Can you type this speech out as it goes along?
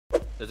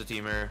There's a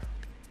team here.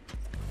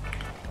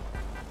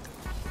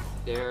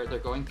 They're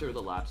going through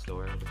the labs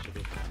door, which should be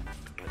fine.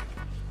 But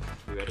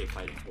we already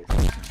fighting.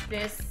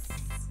 This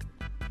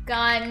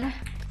gun.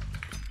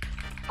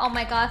 Oh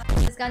my god,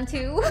 this gun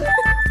too.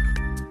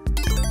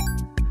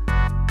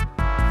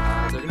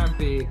 They're gonna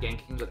be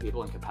ganking the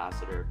people in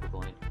capacitor,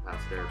 but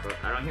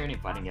I don't hear any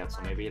fighting yet,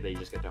 so maybe they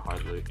just get to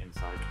hard loot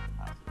inside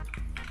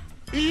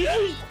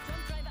capacitor.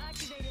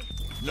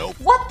 Nope.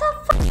 What the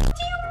fuck do you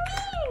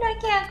mean I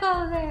can't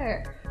go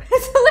there?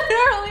 It's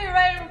literally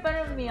right in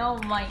front of me. Oh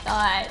my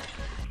god.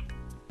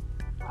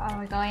 Are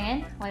we going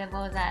in? What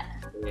was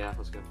that? Yeah,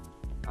 let's go.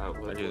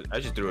 I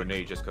just threw a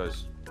nade just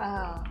cause.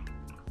 Oh.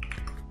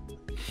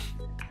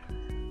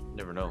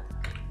 Never know.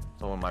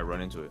 Someone might run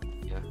into it.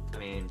 Yeah, I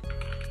mean,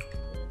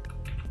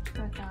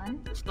 We're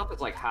done. the stuff is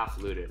like half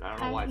looted. I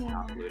don't know why it's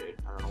half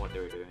looted. I don't know what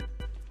they were doing.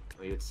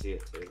 Well, you'd see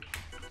it too.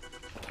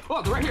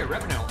 Oh, they're right here,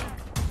 Revenue.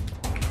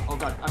 Oh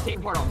god, I'm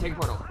taking portal.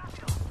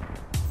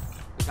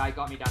 The guy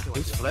got me down to like.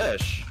 It's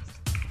flesh.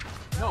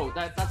 No,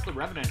 that's the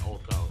Revenant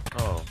ult though.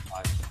 Oh.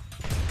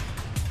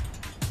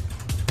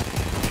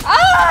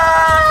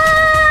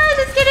 Ah!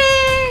 Just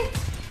kidding!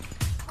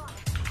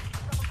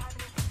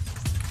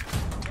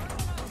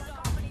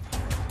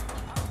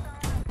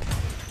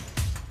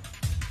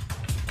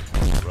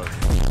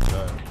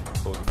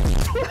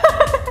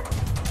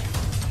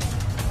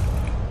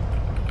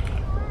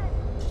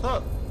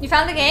 Huh. You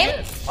found the game?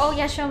 Yes. Oh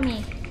yeah, show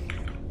me.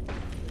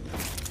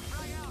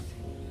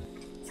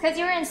 It's because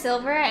you were in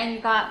silver and you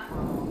got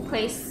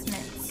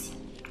placements.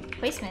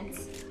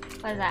 Placements?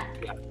 What is that?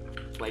 Yeah,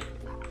 like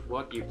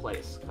what you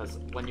place. Because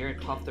when you're in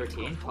top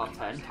 13, top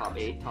 10, top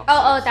 8, top.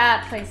 Oh, 6,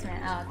 that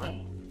placement. Oh,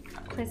 okay.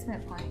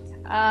 Placement points.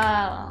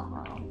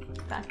 Oh,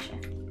 gotcha.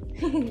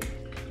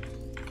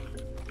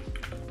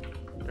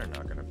 They're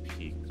not gonna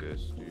peek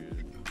this,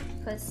 dude.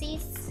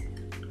 Pussies.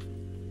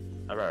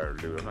 I'd rather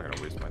do it. I'm not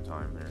gonna waste my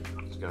time here.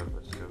 Let's go.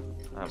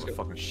 I have a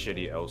fucking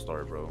shitty L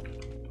star, bro.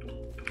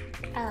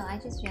 Oh, I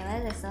just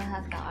realized I still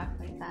have the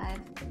R45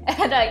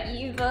 and a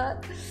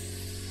Eva.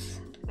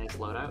 Nice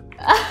loadout.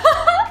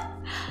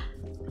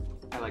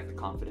 I like the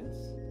confidence.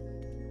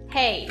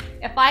 Hey,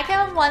 if I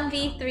can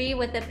 1v3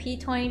 with the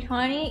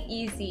P2020,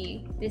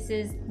 easy. This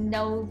is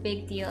no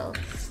big deal.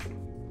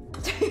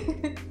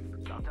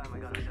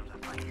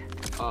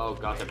 Oh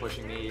god, they're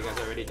pushing me. You guys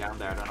are already down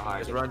there. I don't know how I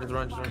Just did.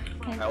 run.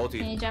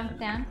 Can you jump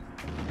down?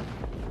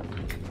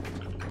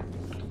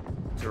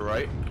 To the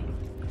right.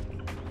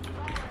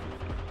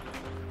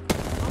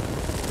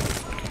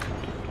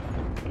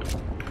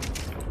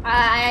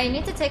 I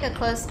need to take a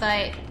close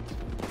fight.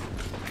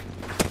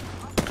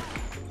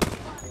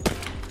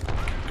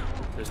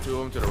 There's two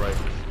of them to the right.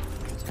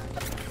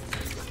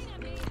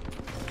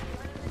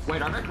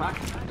 Wait, armor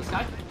crack. This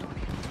guy.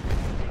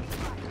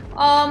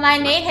 Oh, my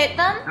nade hit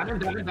them?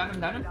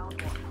 Down him.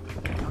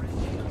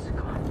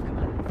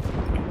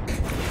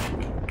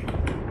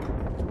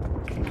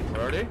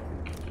 Where are they?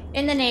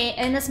 In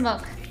the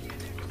smoke.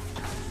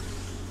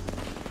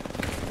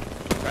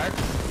 Back.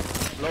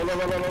 Low.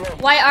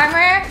 White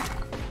armor.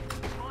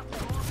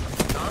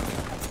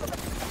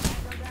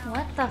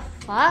 What the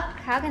fuck?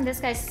 How can this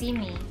guy see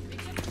me?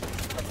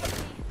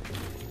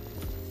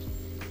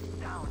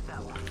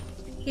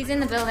 He's in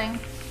the building.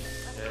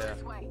 Yeah.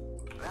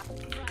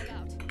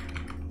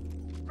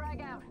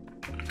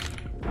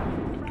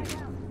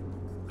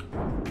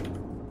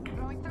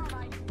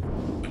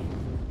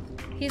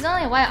 He's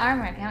only white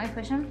armor. Can't we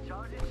push him?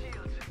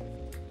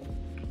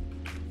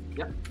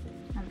 Yep.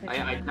 I'm pushing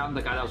I him. downed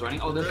the guy that was running.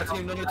 Oh, there's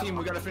Another team.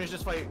 We gotta finish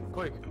this fight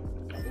quick.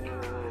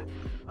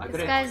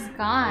 This guy's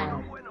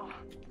gone.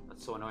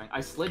 That's so annoying.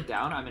 I slid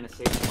down. I'm in a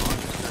safe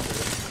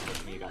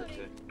spot. You guys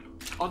too.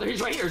 Oh, there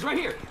he's right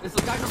here. This is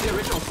the guy from the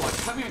original squad.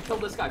 Come here and kill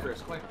this guy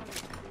first, quick.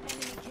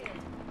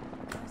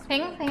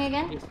 Ping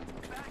again. He's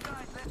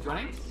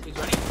running.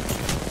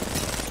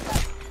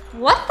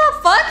 What the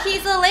fuck?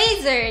 He's a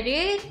laser,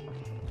 dude.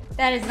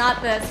 That is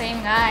not the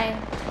same guy.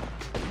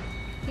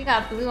 He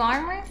got blue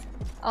armor?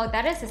 Oh,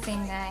 that is the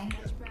same guy.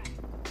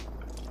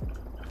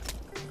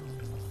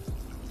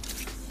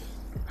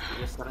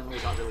 He just suddenly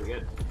got really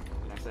good.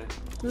 Can I say?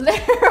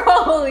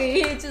 Literally,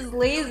 he just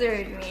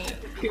lasered me.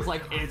 He's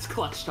like, it's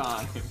clutch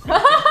time.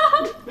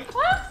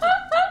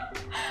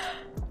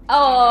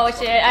 Oh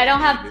shit! I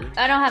don't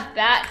have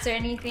bats or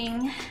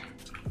anything.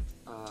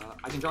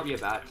 I can drop you a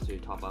bat to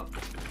top up.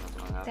 That's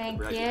what I have.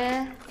 Thank Ready.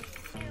 you.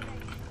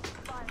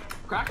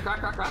 Crack.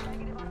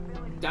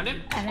 Down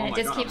him. And then Oh it my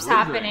just God, keeps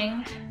I'm losing.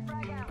 happening.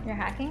 You're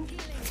hacking?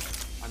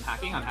 I'm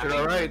hacking.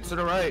 To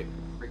the right.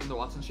 Breaking the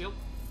Watson shield.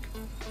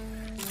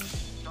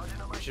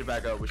 We should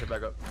back up.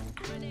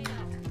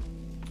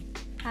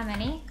 How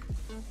many?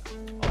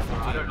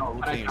 I don't know. Full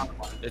But I team. found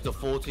one. It's a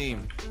full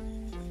team.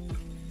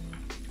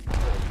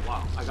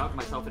 Wow, I got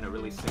myself in a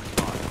really sick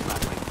spot.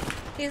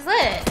 He's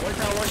lit.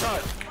 One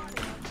shot.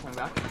 Coming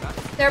back.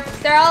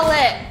 They're all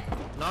lit.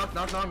 Knock.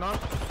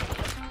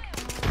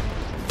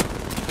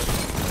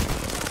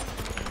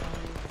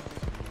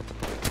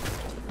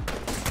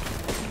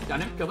 Down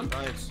him. Kill him.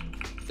 Nice.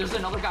 There's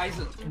another guys,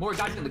 more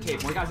guys in the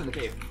cave, more guys in the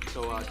cave.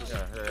 So just...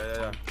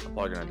 Yeah. I'm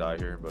probably gonna die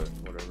here, but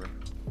whatever.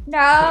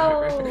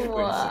 No!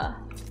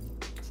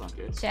 That's not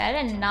good. Shit,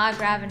 I did not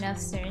grab enough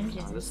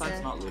syringes. This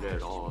side's not looted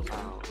at all.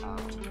 Ow.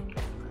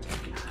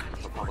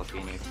 I'll pop a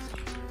Phoenix.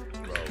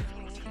 Bro.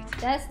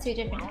 That's two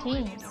different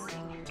teams.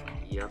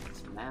 Yep,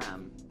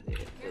 ma'am.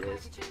 It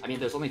is. I mean,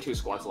 there's only 2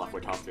 squads left.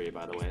 We're top 3,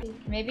 by the way.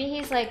 Maybe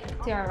he's like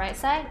to our right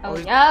side? Oh,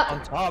 he's yup!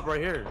 on top, right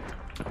here.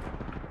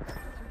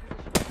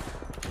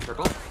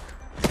 Purple?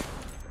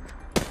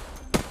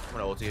 I'm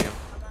gonna ulti him.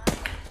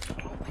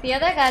 The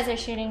other guys are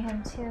shooting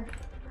him too.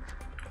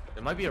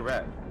 It might be a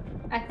rat.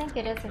 I think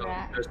it is a No,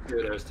 rat.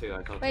 there's two.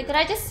 I thought Wait, did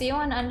I just see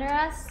one under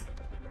us?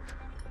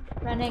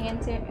 Running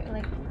into,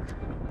 like...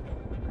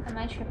 Am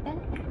I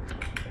tripping?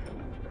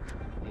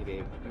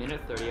 Maybe. Minute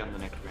 30 on the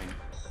next ring.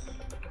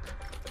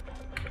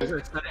 There's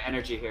a ton of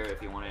energy here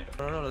if you want it.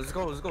 No, let's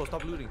go,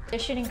 stop looting. They're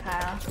shooting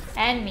Kyle.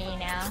 And me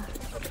now.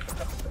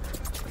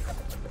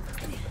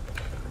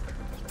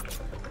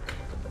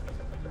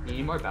 You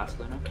need more bats,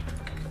 Luna?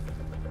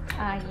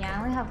 Yeah, I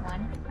only have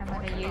one. I'm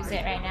gonna use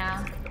it right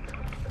now.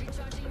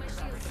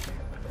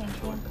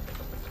 Thank you.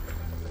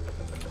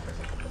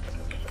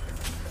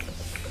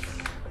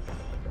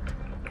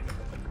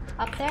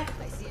 Up there?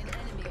 I see an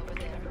enemy over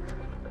there.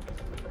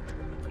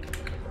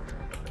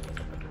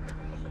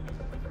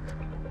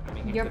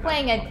 You're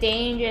playing a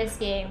dangerous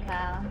game,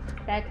 Kyle.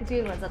 That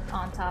dude was up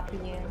on top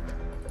of you.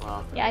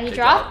 Well, Yeah, he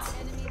dropped?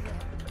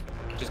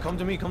 Just come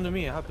to me,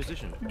 I have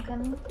position. I'm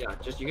coming. yeah,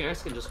 you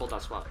guys can just hold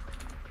that spot.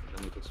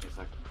 Then it takes me a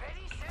sec.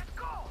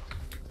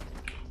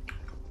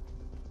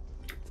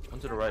 Come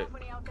to the right.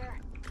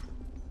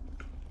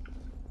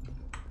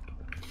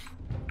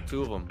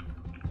 2 of them.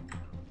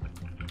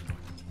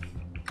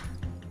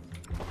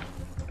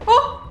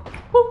 Oh!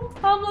 Oh!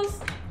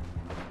 Almost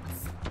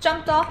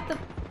jumped off the...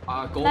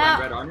 Gold Now-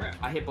 and red armor.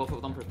 I hit both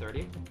of them for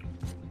 30.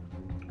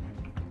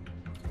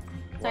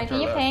 Sorry, Watch can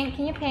our you left. ping?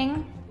 Can you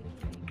ping?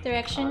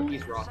 Direction?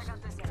 These rocks.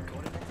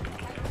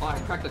 Oh, I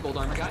cracked the gold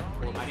armor guy.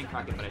 Well, I didn't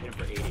crack it, but I hit him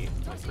for 80.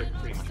 That's pretty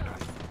much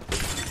cracked.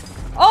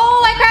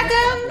 Oh, I cracked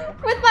him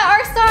with my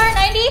arc star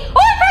 90. Oh,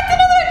 I cracked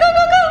another! Go,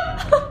 go,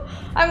 go!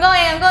 I'm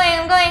going.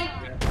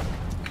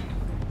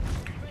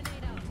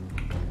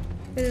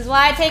 This is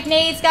why I take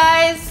nades,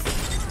 guys.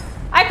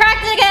 I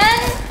cracked it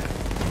again.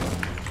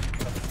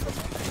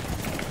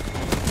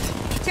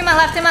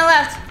 To my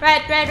left.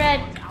 Red.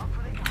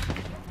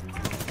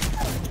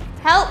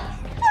 Help!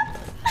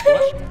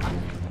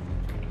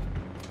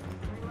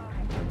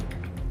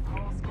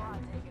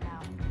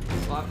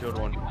 Killed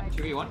one.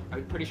 2v1?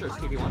 I'm pretty sure it's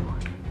 2v1.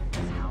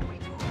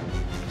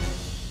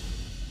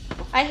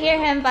 I hear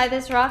him by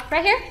this rock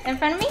right here in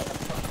front of me.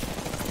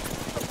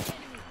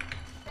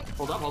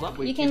 Hold up.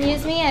 Wait, You can 2v1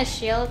 use me as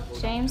shield,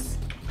 James.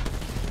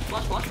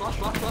 Flash.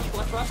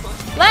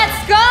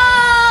 Let's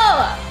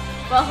go!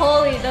 But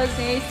holy, those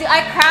nades. Dude,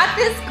 I cracked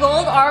this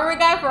gold armor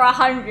guy for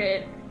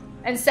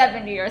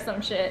 170 or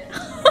some shit.